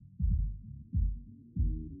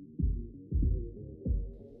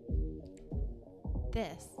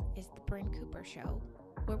This is the Bryn Cooper Show,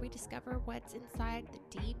 where we discover what's inside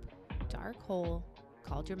the deep, dark hole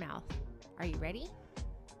called your mouth. Are you ready?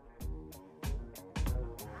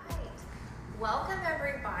 Right. Welcome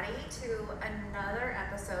everybody to another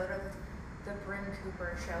episode of the Bryn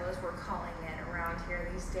Cooper Show, as we're calling it around here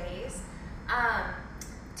these days.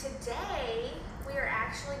 Today we are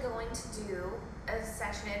actually going to do a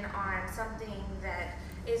session on something that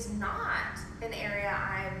is not an area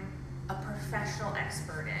I'm a professional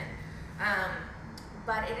expert in,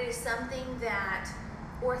 but it is something that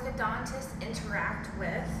orthodontists interact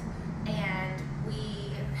with, and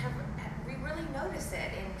we really notice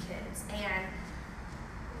it in kids. And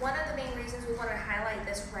one of the main reasons we want to highlight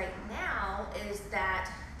this right now is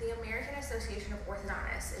that the American Association of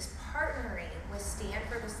Orthodontists is partnering with Stand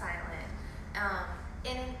for the Silent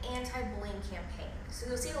in an anti-bullying campaign. So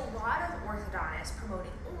you'll see a lot of orthodontists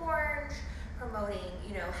promoting orange, promoting,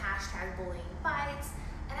 hashtag bullying bites.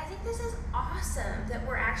 And I think this is awesome that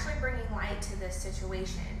we're actually bringing light to this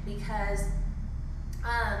situation, because,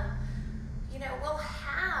 we'll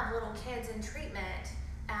have little kids in treatment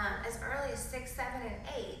as early as 6, 7, and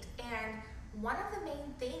 8. And one of the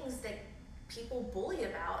main things that people bully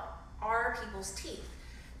about are people's teeth.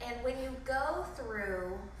 And when you go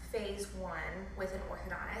through phase 1 with an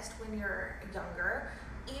orthodontist when you're younger,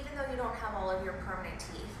 even though you don't have all of your permanent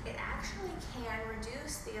teeth, it actually can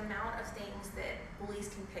reduce the amount of things that bullies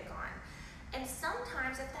can pick on. And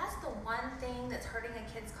sometimes, if that's the one thing that's hurting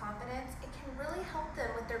a kid's confidence, it can really help them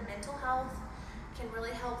with their mental health, can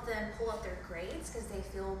really help them pull up their grades because they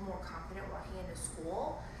feel more confident walking into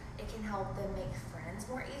school. It can help them make friends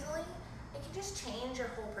more easily. It can just change your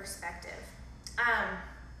whole perspective.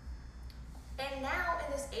 And now,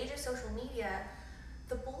 in this age of social media,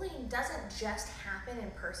 the bullying doesn't just happen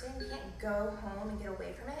in person. You can't go home and get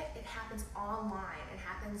away from it. It happens online. It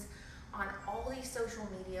happens on all these social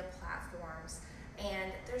media platforms.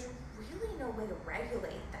 And there's really no way to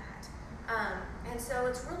regulate that. And so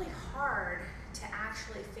it's really hard to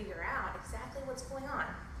actually figure out exactly what's going on.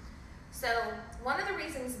 So one of the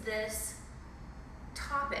reasons this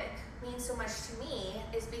topic means so much to me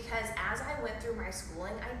is because as I went through my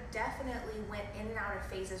schooling, I definitely went in and out of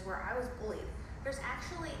phases where I was bullied. There's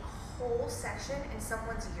actually a whole section in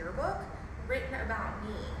someone's yearbook written about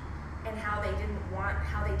me and how they didn't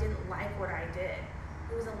like what I did.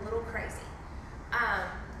 It was a little crazy.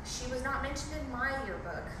 She was not mentioned in my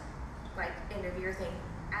yearbook, like end of year thing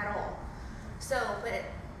at all. So, but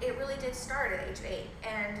it really did start at age 8.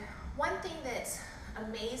 And one thing that's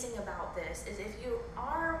amazing about this is if you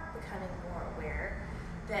are becoming more aware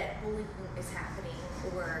that bullying is happening,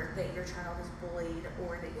 or that your child is bullied,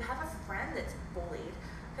 or that you have a friend that's bullied,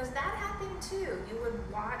 because that happened too. You would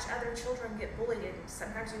watch other children get bullied, and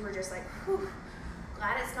sometimes you were just like, whew,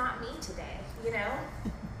 glad it's not me today,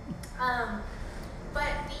 But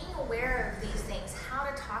being aware of these things, how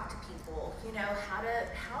to talk to people, how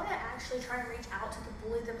to actually try and reach out to the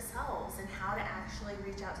bully themselves, and how to actually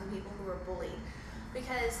reach out to the people who are bullied.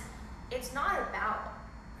 Because it's not about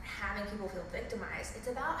having people feel victimized. It's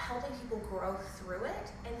about helping people grow through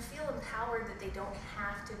it and feel empowered that they don't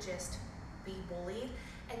have to just be bullied,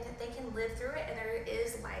 and that they can live through it, and there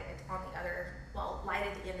is light at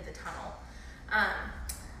the end of the tunnel.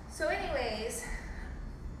 So anyways,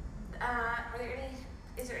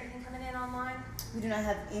 is there anything coming in online? We do not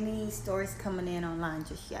have any stories coming in online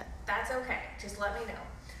just yet. That's okay. Just let me know.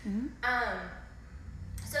 Mm-hmm.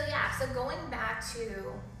 So going back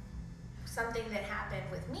to something that happened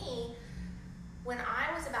with me, when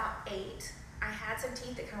I was about 8, I had some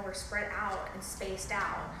teeth that kind of were spread out and spaced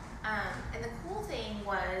out. And the cool thing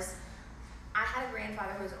was I had a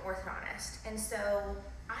grandfather who was an orthodontist. And so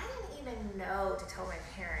I didn't even know to tell my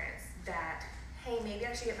parents that, hey, maybe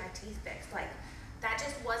I should get my teeth fixed. Like, that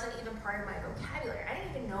just wasn't even part of my vocabulary. I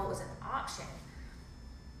didn't even know it was an option.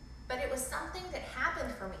 But it was something that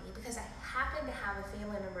happened for me because I happened to have a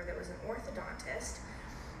family member that was an orthodontist,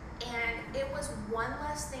 and it was one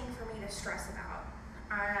less thing for me to stress about.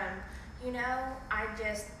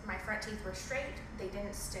 My front teeth were straight, they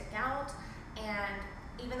didn't stick out, and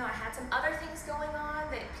even though I had some other things going on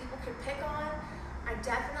that people could pick on, I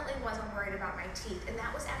definitely wasn't worried about my teeth, and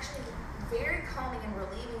that was actually very calming and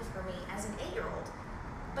relieving for me as an 8-year-old.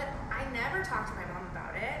 But I never talked to my mom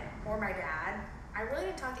about it, or my dad. I really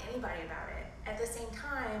didn't talk to anybody about it. At the same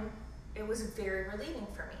time, it was very relieving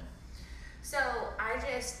for me. So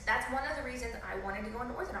that's one of the reasons I wanted to go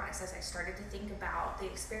into orthodontics, as I started to think about the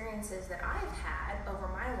experiences that I've had over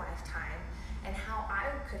my lifetime and how I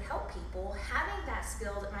could help people. Having that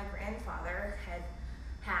skill that my grandfather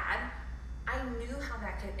had, I knew how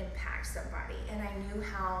that could impact somebody, and I knew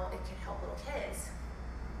how it could help little kids.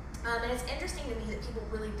 And it's interesting to me that people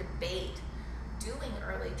really debate doing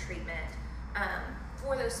early treatment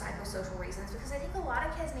for those psychosocial reasons, because I think a lot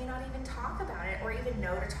of kids may not even talk about it or even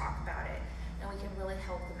know to talk about it, and we can really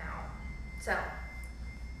help them out. So,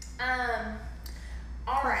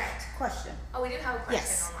 all right. Question. Oh, we do have a question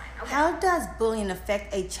Yes. online. Okay. How does bullying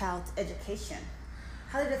affect a child's education?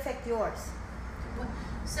 How did it affect yours?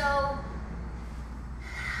 So,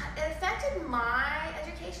 it affected my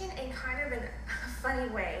education in kind of a funny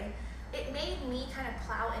way. It made me kind of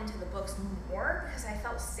plow into the books more because I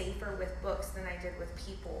felt safer with books than I did with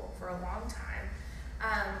people for a long time,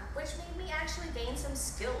 which made me actually gain some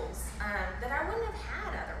skills that I wouldn't have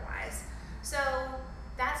had otherwise. So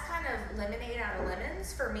that's kind of lemonade out of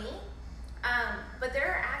lemons for me. But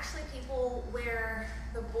there are actually people where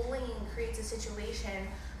the bullying creates a situation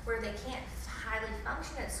where they can't highly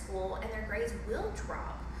function at school and their grades will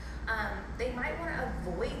drop. They might want to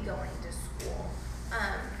avoid going to school.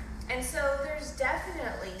 And so there's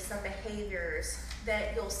definitely some behaviors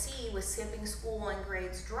that you'll see with skipping school and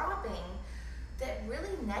grades dropping that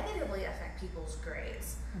really negatively affect people's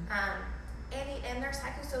grades, and their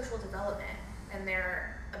psychosocial development and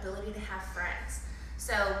their ability to have friends.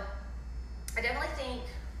 So I definitely think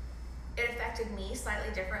it affected me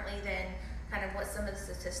slightly differently than kind of what some of the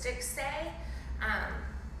statistics say,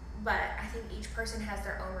 but I think each person has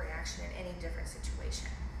their own reaction in any different situation.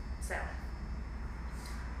 So,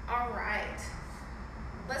 all right,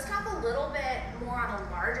 let's talk a little bit more on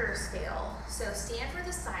a larger scale. So Stand for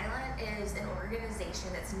the Silent is an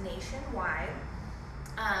organization that's nationwide,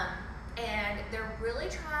 and they're really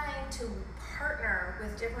trying to partner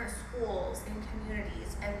with different schools and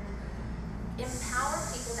communities and empower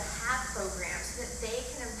people to have programs so that they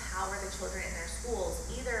can empower the children in their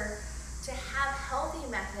schools, either to have healthy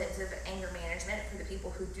methods of anger management for the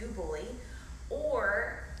people who do bully,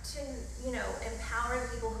 or to, empower the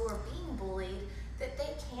people who are being bullied that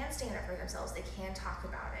they can stand up for themselves, they can talk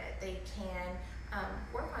about it, they can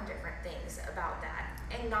work on different things about that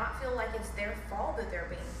and not feel like it's their fault that they're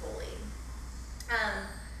being bullied.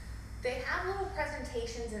 They have little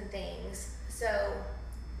presentations and things, so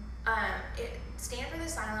Stand for the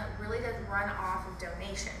Silent really does run off of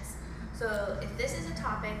donations. So if this is a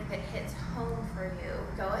topic that hits home for you,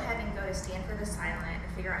 go ahead and go to Stand for the Silent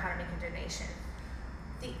and figure out how to make a donation.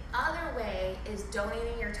 The other way is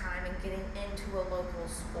donating your time and getting into a local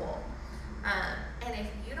school. And if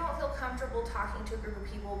you don't feel comfortable talking to a group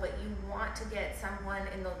of people, but you want to get someone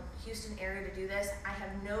in the Houston area to do this, I have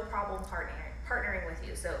no problem partnering with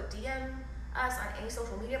you. So DM us on any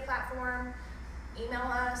social media platform, email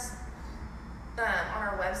us on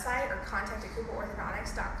our website, or contact at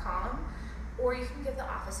cooperorthodontics.com, or you can give the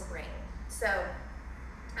office a ring. So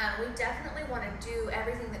we definitely want to do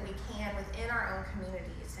everything that we can within our own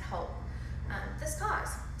communities to help this cause.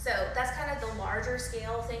 So that's kind of the larger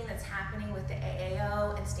scale thing that's happening with the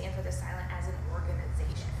AAO and Stand for the Silent as an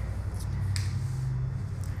organization.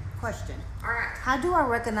 Question. All right. How do I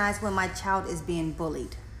recognize when my child is being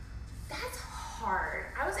bullied? That's hard.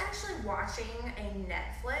 I was actually watching a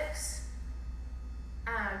Netflix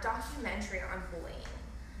documentary on bullying,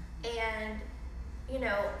 and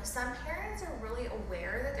some parents are really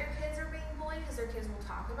aware that their kids are being bullied because their kids will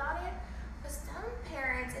talk about it, but some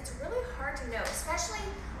parents, it's really hard to know, especially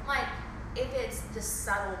like if it's the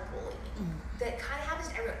subtle bullying that kind of happens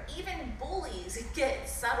to everyone. Even bullies get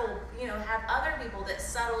subtle, have other people that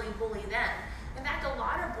subtly bully them. In fact, a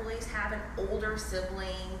lot of bullies have an older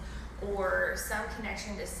sibling or some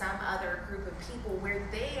connection to some other group of people where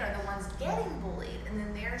they are the ones getting bullied, and then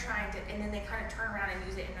and then they kind of turn around and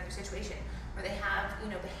use it in another situation where they have,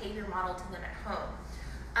 behavior modeled to them at home.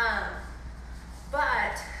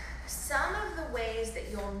 But some of the ways that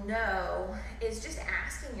you'll know is just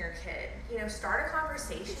asking your kid, start a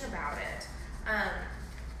conversation about it.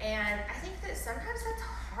 And I think that sometimes that's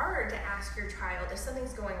hard to ask your child if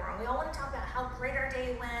something's going wrong. We all want to talk about how great our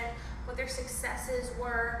day went, what their successes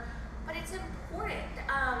were, but it's important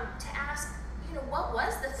to ask, what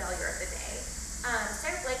was the failure of the day?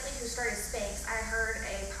 Sarah Blakely, who started Spanx, I heard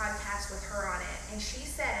a podcast with her on it, and she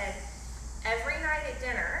said every night at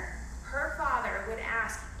dinner, her father would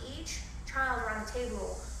ask each child around the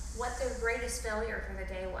table what their greatest failure for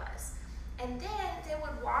the day was. And then they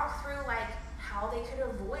would walk through how they could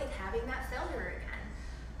avoid having that failure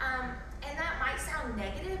again. And that might sound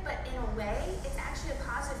negative, but in a way, it's actually a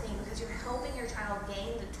positive thing because you're helping your child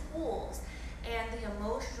gain the tools and the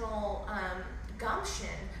emotional gumption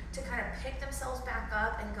to kind of pick themselves back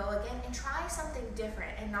up and go again and try something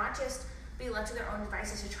different and not just be left to their own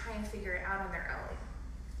devices to try and figure it out on their own.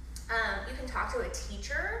 You can talk to a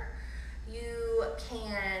teacher You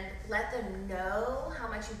can let them know how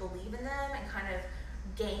much you believe in them and kind of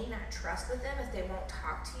gain that trust with them if they won't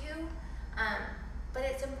talk to you. But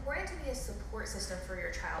it's important to be a support system for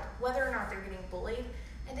your child, whether or not they're getting bullied.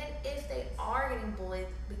 And then if they are getting bullied,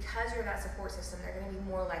 because you're that support system, they're going to be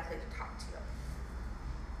more likely to talk to you.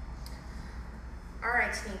 All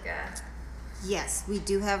right, Tanika. Yes, we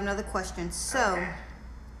do have another question. So, Okay.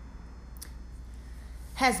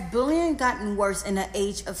 has bullying gotten worse in the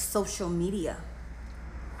age of social media?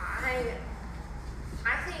 I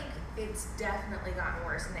think it's definitely gotten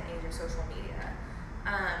worse in the age of social media.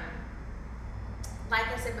 Like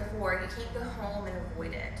I said before, you can't go home and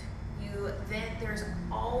avoid it. There's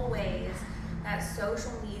always that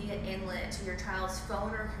social media inlet to your child's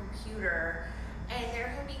phone or computer, and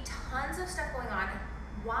there can be tons of stuff going on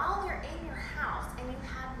while they're in your house and you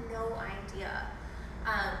have no idea.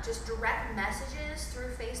 Just direct messages through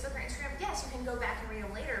Facebook or Instagram, yes, you can go back and read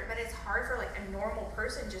them later, but it's hard for like a normal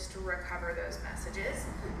person just to recover those messages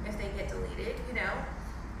if they get deleted, you know?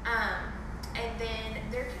 And then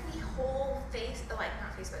there can be whole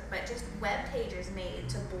not Facebook, but just web pages made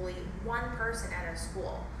to bully one person at a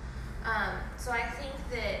school. So I think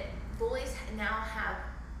that bullies now have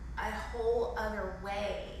a whole other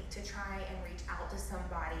way to try and reach out to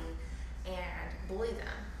somebody and bully them.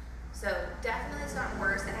 So definitely it's gotten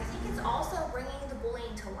worse, and I think it's also bringing the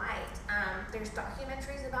bullying to light. There's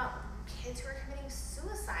documentaries about kids who are committing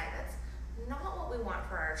suicide. That's not what we want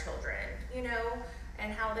for our children, you know,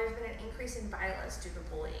 and how there's been an increase in violence due to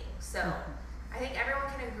bullying. So I think everyone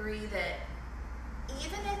can agree that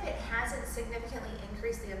even if it hasn't significantly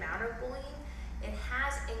increased the amount of bullying, it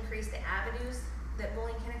has increased the avenues that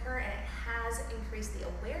bullying can occur, and it has increased the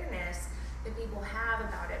awareness that people have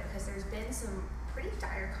about it, because there's been some pretty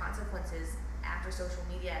dire consequences after social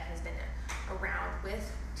media has been around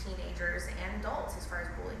with teenagers and adults as far as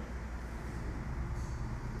bullying.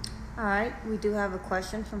 All right, we do have a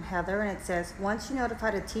question from Heather, and it says, once you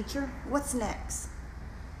notify the teacher, what's next?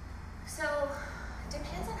 So it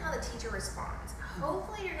depends on how the teacher responds.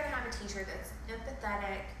 Hopefully you're going to have a teacher that's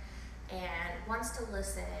empathetic and wants to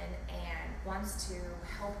listen and wants to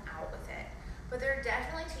help out with it. But there are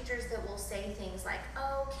definitely teachers that will say things like,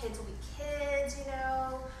 oh, kids will be kids, you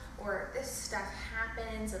know, or this stuff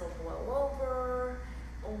happens, it'll blow over,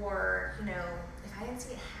 or, you know, if I didn't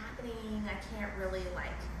see it happening, I can't really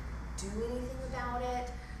do anything about it.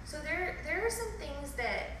 So there are some things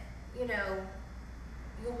that, you know,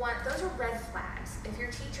 you'll want. Those are red flags if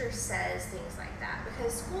your teacher says things like that,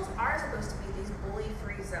 because schools are supposed to be these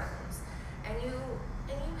bully-free zones, and you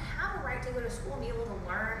have a right to go to school and be able to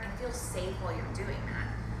learn and feel safe while you're doing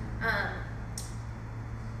that.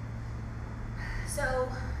 So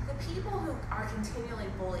the people who are continually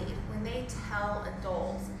bullied, when they tell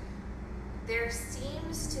adults, there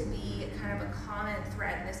seems to be kind of a common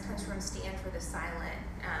thread, and this comes from Stand for the Silent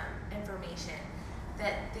information,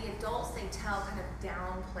 that the adults they tell kind of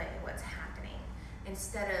downplay what's happening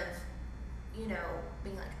instead of, you know,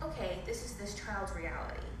 being like, okay, this is this child's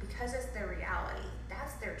reality. Because it's their reality,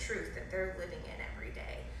 that's their truth that they're living in every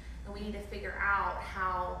day. And we need to figure out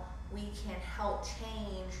how we can help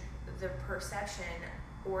change the perception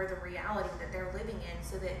or the reality that they're living in,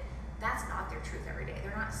 so that that's not their truth every day.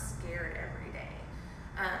 They're not scared every day.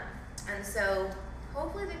 And so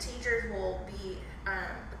hopefully the teachers will be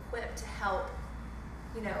equipped to help,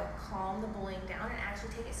 you know, calm the bullying down and actually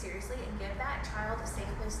take it seriously and give that child a safe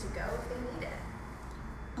place to go if they need it.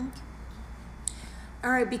 Okay. All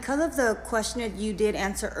right, because of the question that you did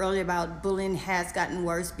answer earlier about bullying has gotten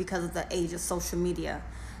worse because of the age of social media,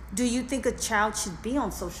 do you think a child should be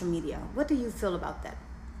on social media? What do you feel about that?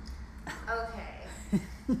 Okay.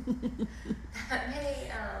 That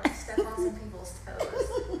may step on some people's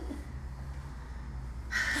toes.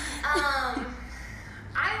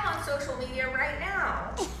 I'm on social media right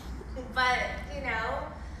now, but, you know,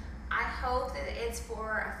 I hope that it's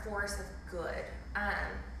for a force of good.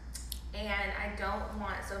 And I don't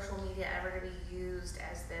want social media ever to be used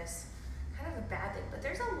as this kind of a bad thing. But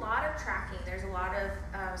there's a lot of tracking. There's a lot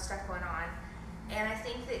of stuff going on. And I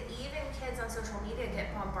think that even kids on social media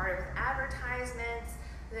get bombarded with advertisements.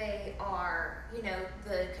 They are, you know,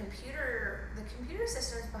 the computer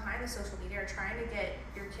systems behind the social media are trying to get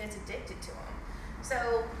your kids addicted to them.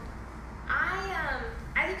 So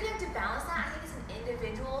I think you have to balance that. I think it's an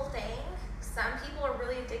individual thing. Some people are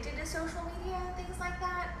really addicted to social media and things like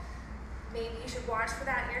that. Maybe you should watch for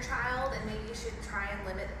that in your child, and maybe you should try and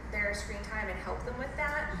limit their screen time and help them with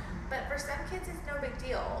that. But for some kids, it's no big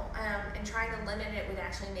deal, and trying to limit it would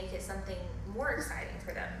actually make it something more exciting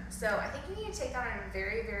for them. So I think you need to take that on a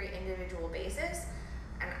very, very individual basis.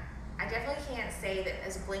 And I definitely can't say say that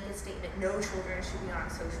as a blanket statement, no children should be on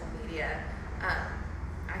social media.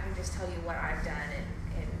 I can just tell you what I've done and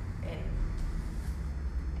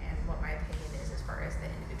what my opinion is as far as the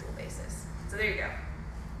individual basis. So there you go.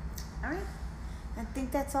 All right. I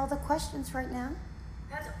think that's all the questions right now.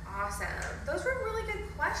 That's awesome. Those were really good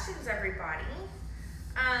questions, everybody.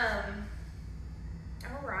 All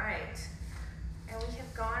right. And we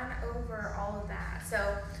have gone over all of that.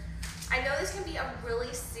 So I know this can be a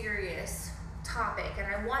really serious topic, and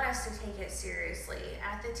I want us to take it seriously.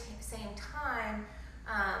 At the same time,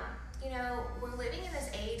 we're living in this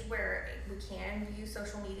age where we can view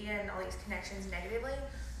social media and all these connections negatively,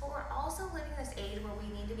 but we're also living in this age where we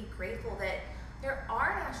need to be grateful that there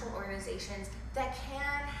are national organizations that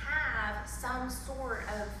can have some sort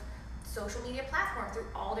of social media platform through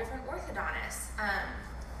all different orthodontists,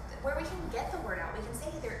 where we can get the word out. We can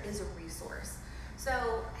say there is a resource. So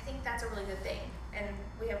I think that's a really good thing. And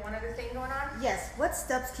we have one other thing going on. Yes. What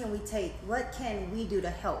steps can we take? What can we do to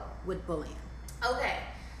help with bullying? Okay.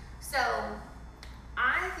 So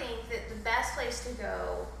I think that the best place to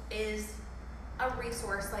go is a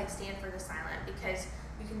resource like Stand for the Silent, because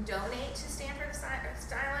you can donate to Stand for the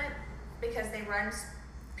Silent because they run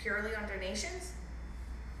purely on donations.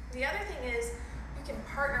 The other thing is you can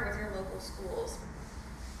partner with your local schools.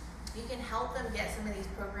 You can help them get some of these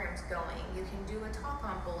programs going. You can do a talk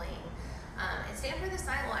on bullying. And Stand for the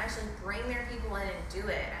Silent will actually bring their people in and do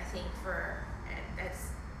it, I think, for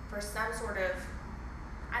some sort of,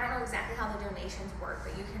 I don't know exactly how the donations work,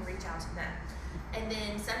 but you can reach out to them. And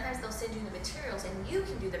then sometimes they'll send you the materials and you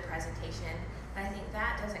can do the presentation. And I think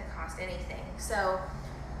that doesn't cost anything. So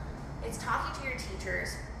it's talking to your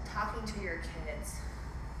teachers, talking to your kids,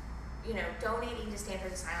 donating to Stand for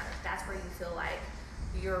the Silent if that's where you feel like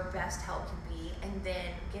your best help can be, and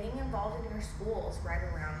then getting involved in your schools right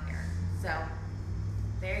around here. So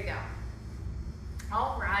there you go.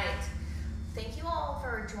 All right. Thank you all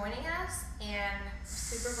for joining us, and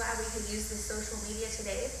super glad we could use this social media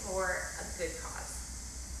today for a good cause.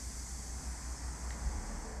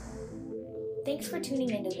 Thanks for tuning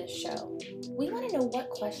into this show. We want to know what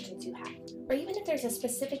questions you have, or even if there's a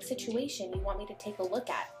specific situation you want me to take a look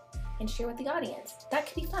at and share with the audience. That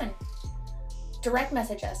could be fun. Direct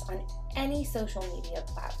message us on any social media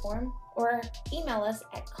platform or email us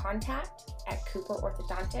at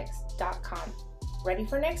contact@cooperorthodontics.com. Ready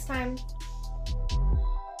for next time?